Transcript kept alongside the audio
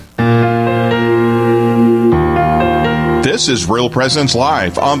This is Real Presence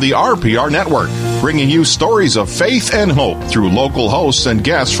Live on the RPR Network, bringing you stories of faith and hope through local hosts and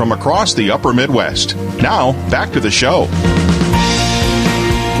guests from across the upper Midwest. Now, back to the show.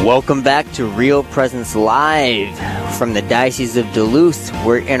 Welcome back to Real Presence Live from the Diocese of Duluth.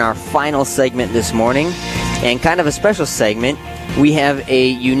 We're in our final segment this morning, and kind of a special segment. We have a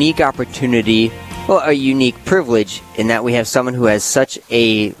unique opportunity, well, a unique privilege, in that we have someone who has such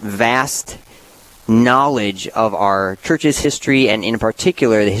a vast knowledge of our church's history, and in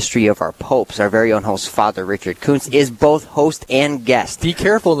particular the history of our popes. Our very own host, Father Richard Kuntz, is both host and guest. Be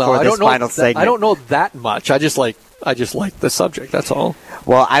careful now. I don't know that much. I just like the subject. That's all.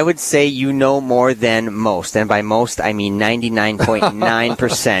 Well, I would say you know more than most, and by most I mean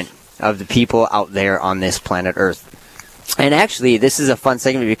 99.9% of the people out there on this planet Earth. And actually, this is a fun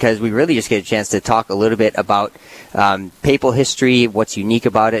segment because we really just get a chance to talk a little bit about papal history, what's unique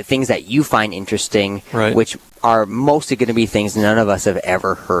about it, things that you find interesting, right, which are mostly going to be things none of us have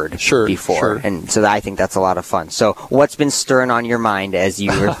ever heard before. Sure. And so I think that's a lot of fun. So what's been stirring on your mind as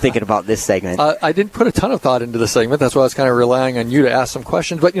you were thinking about this segment? I didn't put a ton of thought into the segment. That's why I was kind of relying on you to ask some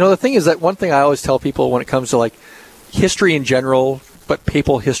questions. But, the thing is that one thing I always tell people when it comes to, like, history in general, but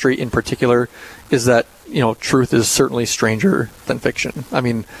papal history in particular, is that, truth is certainly stranger than fiction. I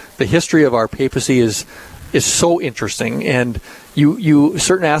mean, the history of our papacy is so interesting, and you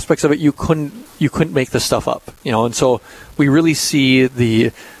certain aspects of it you couldn't make this stuff up, and so we really see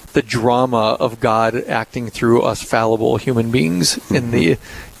the drama of God acting through us fallible human beings in the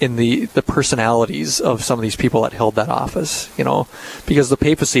personalities of some of these people that held that office, because the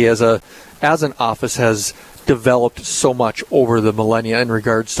papacy as an office has developed so much over the millennia in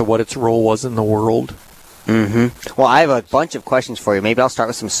regards to what its role was in the world. Mm-hmm. Well, I have a bunch of questions for you. Maybe I'll start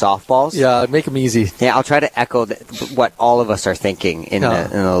with some softballs. Yeah, make them easy. Yeah, I'll try to echo what all of us are thinking in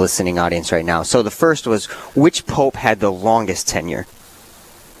the listening audience right now. So the first was, which pope had the longest tenure?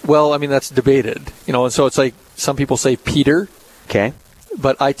 Well, I mean, that's debated. And so it's like some people say Peter. Okay.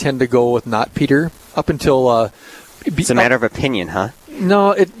 But I tend to go with not Peter up until... it's a matter of opinion, huh?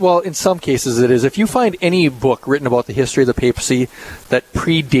 No, in some cases it is. If you find any book written about the history of the papacy that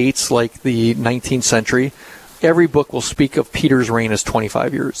predates, like, the 19th century, every book will speak of Peter's reign as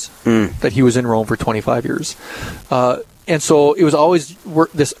 25 years, that he was in Rome for 25 years. And so it was always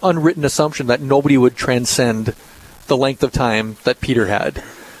this unwritten assumption that nobody would transcend the length of time that Peter had.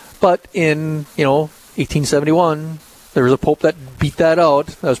 But in, 1871, there was a pope that beat that out.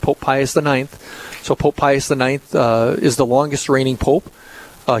 That was Pope Pius IX. So Pope Pius IX is the longest reigning pope.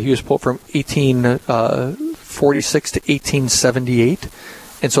 He was pope from 1846 to 1878.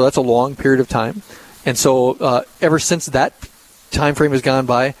 And so that's a long period of time. And so ever since that time frame has gone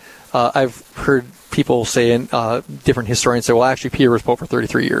by, I've heard people say, and different historians say, well, actually, Peter was pope for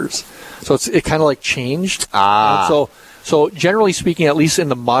 33 years. So it kind of like changed. So generally speaking, at least in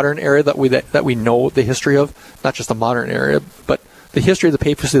the modern era that we know the history of, not just the modern era, but the history of the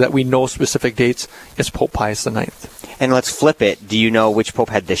papacy that we know specific dates, is Pope Pius IX. And let's flip it. Do you know which pope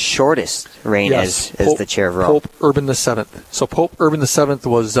had the shortest reign as the chair of Rome? Pope Urban VII. So Pope Urban VII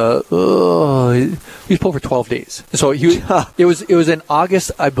was he was pope for 12 days. So it was in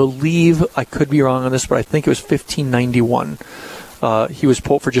August, I believe. I could be wrong on this, but I think it was 1591. He was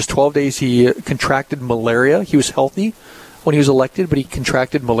pope for just 12 days. He contracted malaria. He was healthy when he was elected, but he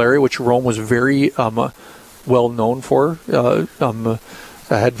contracted malaria, which Rome was very well known for.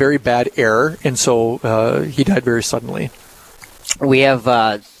 Had very bad air, and so he died very suddenly. We have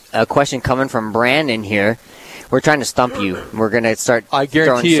a question coming from Brandon here. We're trying to stump you. We're going to start throwing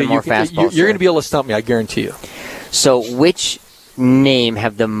some more fastballs. You're going to be able to stump me, I guarantee you. So which name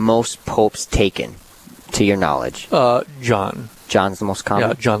have the most popes taken, to your knowledge? John. John's the most common?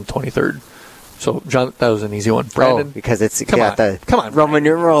 Yeah, John 23rd. So, John, that was an easy one. Brandon? Because it's come got the Roman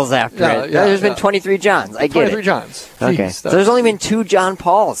numerals after it. There's been 23 Johns. I get it. 23 Johns. Okay. Jeez, So there's only been 2 John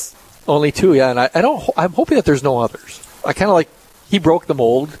Pauls. Only 2, yeah. And I'm hoping that there's no others. I kind of like, he broke the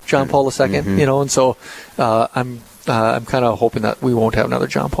mold, John Paul II, and so I'm kind of hoping that we won't have another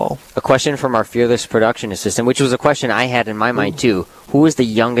John Paul. A question from our fearless production assistant, which was a question I had in my mind too. Who is the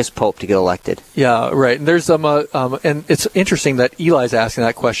youngest pope to get elected? Yeah, right. And there's and it's interesting that Eli's asking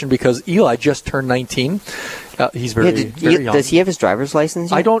that question because Eli just turned 19. He's very young. Does he have his driver's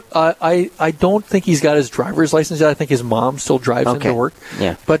license yet? I don't think he's got his driver's license yet. I think his mom still drives him to work.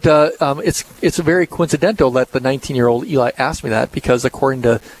 Yeah. But it's very coincidental that the 19-year-old Eli asked me that because according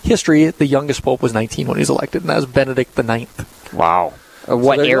to history, the youngest pope was 19 when he was elected, and that was Benedict IX. Wow.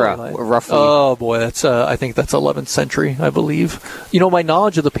 What So era, like, roughly? Oh boy, that's I think that's 11th century, I believe. My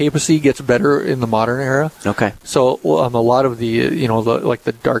knowledge of the papacy gets better in the modern era. Okay. So a lot of the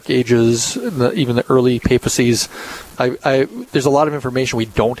the Dark Ages, even the early papacies, there's a lot of information we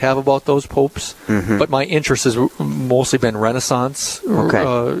don't have about those popes. Mm-hmm. But my interest has mostly been Renaissance,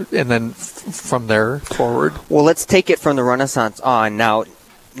 and then from there forward. Well, let's take it from the Renaissance on. Now,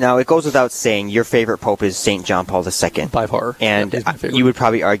 it goes without saying, your favorite pope is St. John Paul II. By far. And you would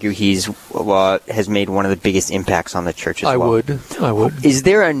probably argue he's has made one of the biggest impacts on the church as well. I would. Is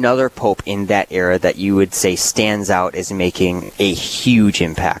there another pope in that era that you would say stands out as making a huge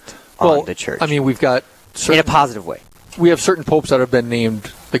impact on the church? I mean, we've got... in a positive way. We have certain popes that have been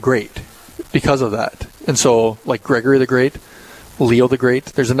named the Great because of that. And so, like Gregory the Great, Leo the Great.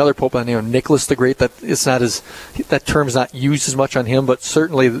 There's another pope by the name of Nicholas the Great. That term's not used as much on him, but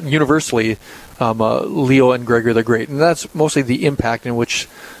certainly universally, Leo and Gregory the Great, and that's mostly the impact in which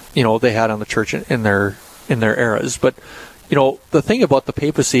they had on the church in their eras. But the thing about the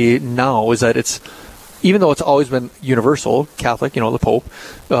papacy now is that even though it's always been universal, Catholic, the Pope,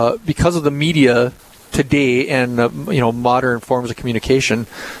 because of the media today and modern forms of communication,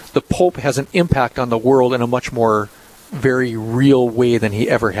 the Pope has an impact on the world in a much more very real way than he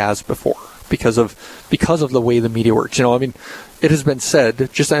ever has before because of the way the media works. It has been said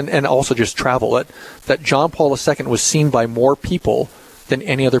and also just travel that John Paul II was seen by more people than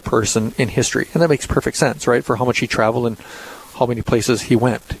any other person in history, and that makes perfect sense, right? For how much he traveled and how many places he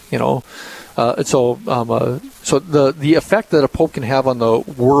went. So the effect that a pope can have on the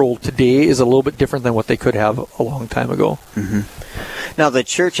world today is a little bit different than what they could have a long time ago. Mm-hmm. Now, the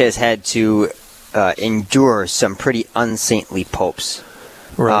church has had to endure some pretty unsaintly popes.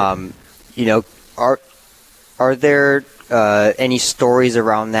 Right. Are there any stories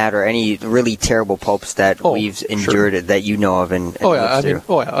around that, or any really terrible popes that we've endured that you know of?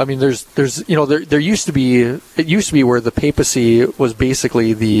 I mean, there's there used to be where the papacy was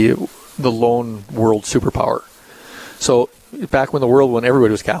basically the lone world superpower. So back when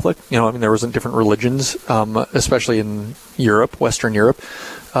everybody was Catholic, there wasn't different religions, especially in Europe, Western Europe.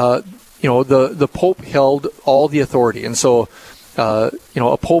 The Pope held all the authority, and so a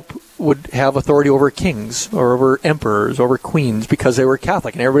Pope would have authority over kings or over emperors, over queens, because they were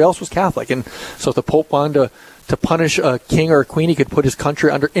Catholic and everybody else was Catholic. And so if the Pope wanted to punish a king or a queen, he could put his country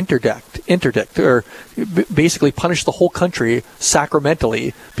under interdict, or basically punish the whole country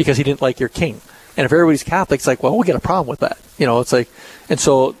sacramentally because he didn't like your king. And if everybody's Catholic, it's like, well, we got a problem with that. It's like, and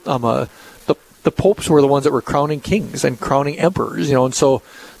so the popes were the ones that were crowning kings and crowning emperors. And so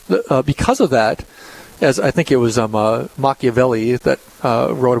because of that, as I think it was Machiavelli that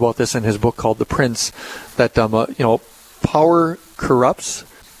wrote about this in his book called The Prince, that power corrupts,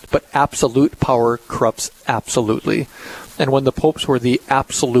 but absolute power corrupts absolutely. And when the popes were the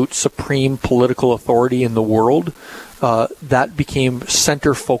absolute supreme political authority in the world, that became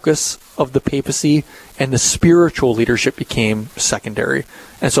center focus of the papacy, and the spiritual leadership became secondary.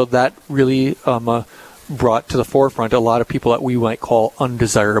 And so that really brought to the forefront a lot of people that we might call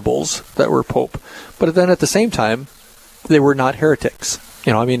undesirables that were pope. But then at the same time, they were not heretics.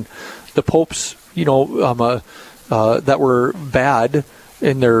 The popes, that were bad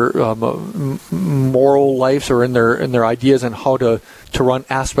in their moral lives or in their ideas on how to run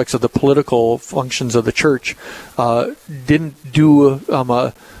aspects of the political functions of the church, didn't do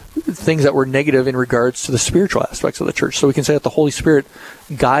things that were negative in regards to the spiritual aspects of the church. So we can say that the Holy Spirit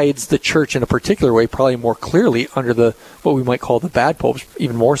guides the church in a particular way, probably more clearly under what we might call the bad popes,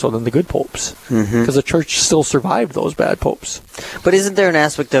 even more so than the good popes, because the church still survived those bad popes. But isn't there an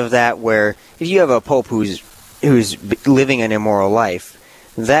aspect of that where if you have a pope who's living an immoral life,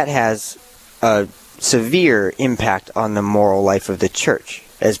 that has a severe impact on the moral life of the church,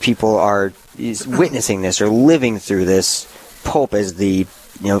 as people are witnessing this or living through this pope as the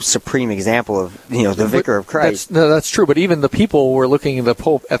supreme example of the vicar of Christ. That's true. But even the people were looking at the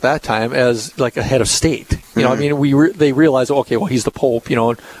Pope at that time as like a head of state. They realized, okay, well, he's the Pope.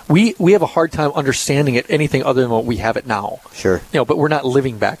 We have a hard time understanding it anything other than what we have it now. Sure. But we're not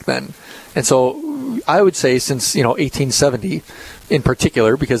living back then, and so I would say since 1870, in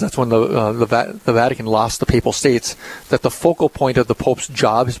particular, because that's when the Vatican lost the Papal States, that the focal point of the Pope's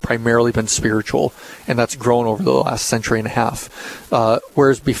job has primarily been spiritual, and that's grown over the last century and a half.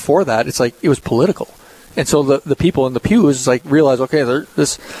 Whereas before that, it's like it was political. And so the people in the pews realize, okay,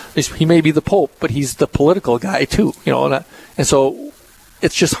 he may be the Pope, but he's the political guy too, and so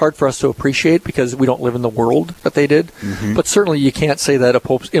it's just hard for us to appreciate because we don't live in the world that they did. Mm-hmm. But certainly you can't say that a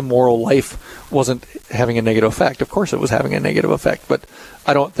Pope's immoral life wasn't having a negative effect. Of course it was having a negative effect, but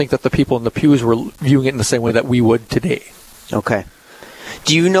I don't think that the people in the pews were viewing it in the same way that we would today. Okay.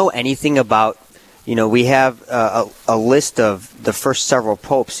 Do you know anything about, we have a list of the first several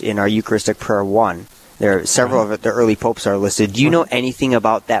popes in our Eucharistic Prayer 1. There are several of the early popes are listed. Do you know anything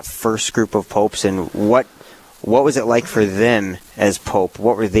about that first group of popes, and what was it like for them as pope?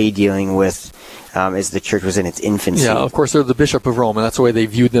 What were they dealing with as the church was in its infancy? Yeah, of course, they're the Bishop of Rome, and that's the way they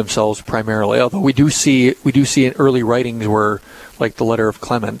viewed themselves primarily. Although we do see in early writings where, like the letter of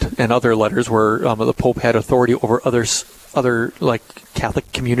Clement and other letters, where the Pope had authority over other like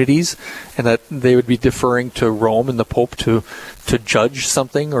Catholic communities, and that they would be deferring to Rome and the Pope to judge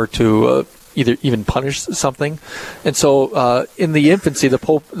something or to either even punish something. And so in the infancy,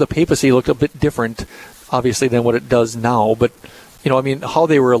 the papacy looked a bit different, obviously, than what it does now. But how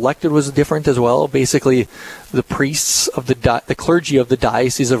they were elected was different as well. Basically, the priests of the clergy of the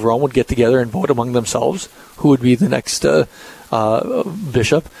Diocese of Rome would get together and vote among themselves who would be the next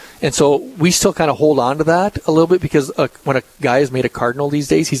bishop. And so we still kind of hold on to that a little bit, because when a guy is made a cardinal these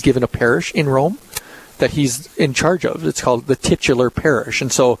days, he's given a parish in Rome that he's in charge of. It's called the titular parish.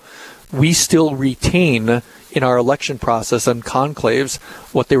 And so we still retain in our election process and conclaves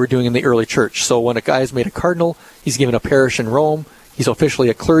what they were doing in the early church. So when a guy is made a cardinal, he's given a parish in Rome. He's officially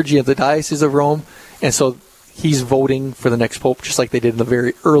a clergy of the Diocese of Rome. And so he's voting for the next pope, just like they did in the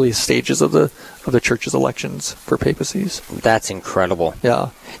very earliest stages of the church's elections for papacies. That's incredible. Yeah.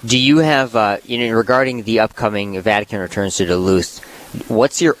 Do you have, regarding the upcoming Vatican returns to Duluth,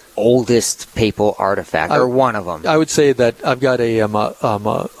 what's your oldest papal artifact, or one of them? I would say that I've got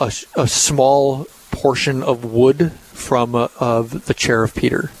a small portion of wood from the Chair of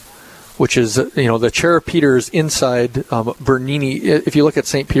Peter, which is, the Chair of Peter is inside Bernini. If you look at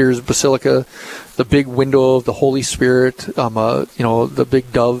St. Peter's Basilica, the big window of the Holy Spirit, the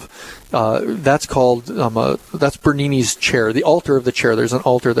big dove, that's called, that's Bernini's chair, the altar of the chair. There's an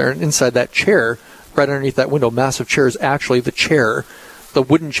altar there, and inside that chair, right underneath that window, massive chair, is actually the chair, the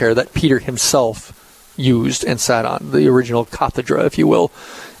wooden chair that Peter himself used and sat on, the original cathedra, if you will.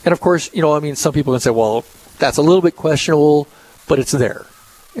 And of course, some people can say, well, that's a little bit questionable, but it's there.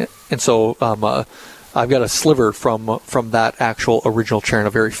 And so I've got a sliver from that actual original chair in a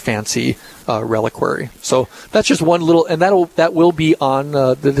very fancy reliquary. So that's just one little, and that will be on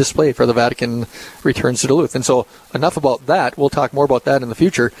the display for the Vatican returns to Duluth. And so enough about that. We'll talk more about that in the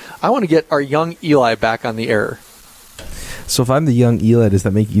future. I want to get our young Eli back on the air. So if I'm the young Eli, does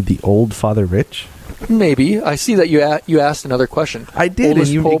that make you the old Father Rich? Maybe. I see that you asked another question. I did, and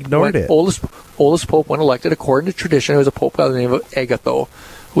you ignored it. Oldest pope when elected, according to tradition, it was a pope by the name of Agatho,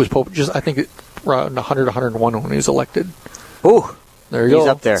 who was pope just, I think, around 100, 101 when he was elected. Ooh, there you go. He's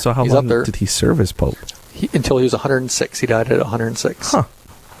up there. So how long did he serve as pope? Until he was 106. He died at 106. Huh.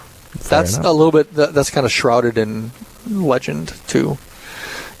 That's a little bit. That's kind of shrouded in legend too.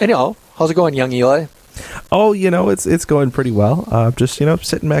 Anyhow, how's it going, young Eli? Oh, it's going pretty well. Just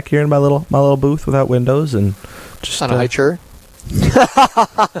sitting back here in my little booth without windows and just on a high chair.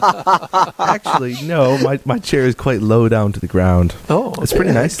 Actually, no. My chair is quite low down to the ground. Oh, okay. It's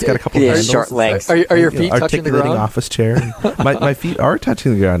pretty nice. It's got a couple handles. Short legs. Are your feet touching the ground? Articulating office chair. My feet are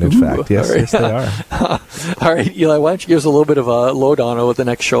touching the ground. In fact, yes, right. yes, they are. All right, Eli. Why don't you give us a little bit of a lowdown on the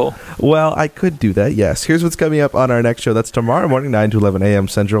next show? Well, I could do that. Yes. Here's what's coming up on our next show. That's tomorrow morning, 9 to 11 a.m.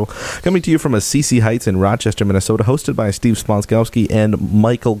 Central. Coming to you from CC Heights in Rochester, Minnesota, hosted by Steve Splonskowski and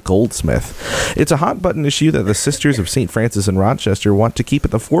Michael Goldsmith. It's a hot button issue that the Sisters of St. Francis in Rochester want to keep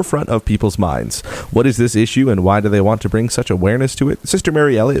at the forefront of people's minds. What is this issue, and why do they want to bring such awareness to it? Sister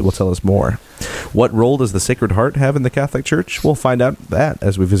Mary Elliott will tell us more. What role does the Sacred Heart have in the Catholic Church? We'll find out that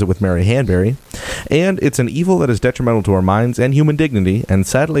as we visit with Mary Hanbury. And it's an evil that is detrimental to our minds and human dignity, and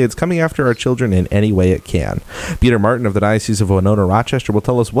sadly it's coming after our children in any way it can. Peter Martin of the Diocese of Winona, Rochester will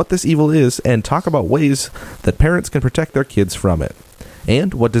tell us what this evil is and talk about ways that parents can protect their kids from it.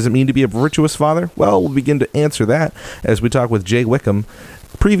 And what does it mean to be a virtuous father? Well, we'll begin to answer that as we talk with Jay Wickham,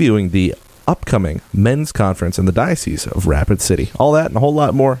 previewing the upcoming men's conference in the Diocese of Rapid City. All that and a whole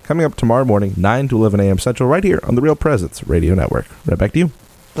lot more coming up tomorrow morning, 9 to 11 a.m. Central, right here on the Real Presence Radio Network. Right back to you.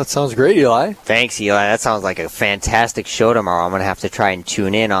 That sounds great, Eli. Thanks, Eli. That sounds like a fantastic show tomorrow. I'm going to have to try and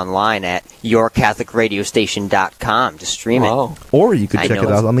tune in online at yourcatholicradiostation.com to stream it. Or you could check it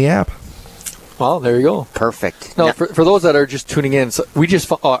out on the app. Well, there you go. Perfect. No, for those that are just tuning in, so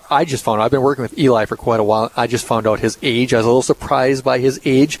I just found out, I've been working with Eli for quite a while. I just found out his age. I was a little surprised by his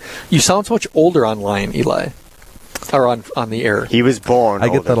age. You sound so much older online, Eli. Or on the air. He was born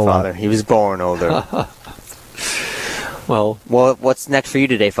older, I get that a lot. Father. He was born older. Well, what's next for you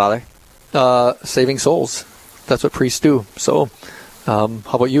today, Father? Saving souls. That's what priests do. So, how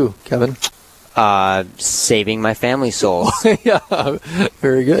about you, Kevin? Saving my family souls. Yeah,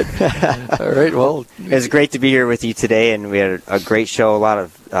 very good. All right, well. It's great to be here with you today, and we had a great show, a lot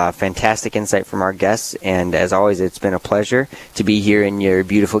of fantastic insight from our guests, and as always, it's been a pleasure to be here in your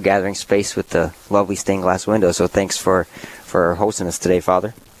beautiful gathering space with the lovely stained glass window. So thanks for hosting us today,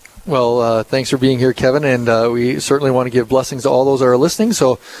 Father. Well, thanks for being here, Kevin, and we certainly want to give blessings to all those that are listening.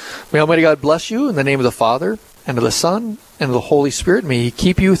 So may Almighty God bless you in the name of the Father, and of the Son, and of the Holy Spirit. May He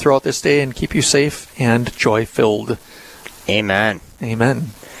keep you throughout this day and keep you safe and joy-filled. Amen. Amen.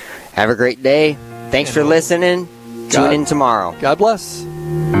 Have a great day. Thanks for listening. Tune in tomorrow. God bless.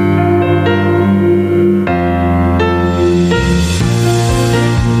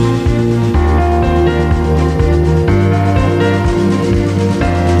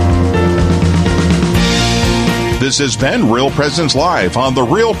 This has been Real Presence Live on the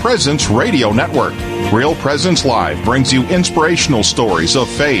Real Presence Radio Network. Real Presence Live brings you inspirational stories of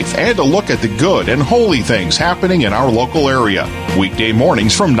faith and a look at the good and holy things happening in our local area. Weekday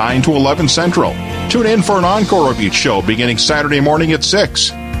mornings from 9 to 11 Central. Tune in for an encore of each show beginning Saturday morning at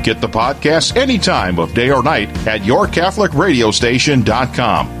 6. Get the podcast any time of day or night at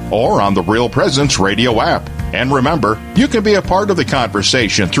yourcatholicradiostation.com or on the Real Presence Radio app. And remember, you can be a part of the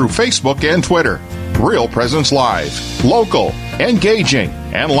conversation through Facebook and Twitter. Real Presence Live. Local, engaging,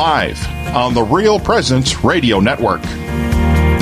 and live on the Real Presence Radio Network.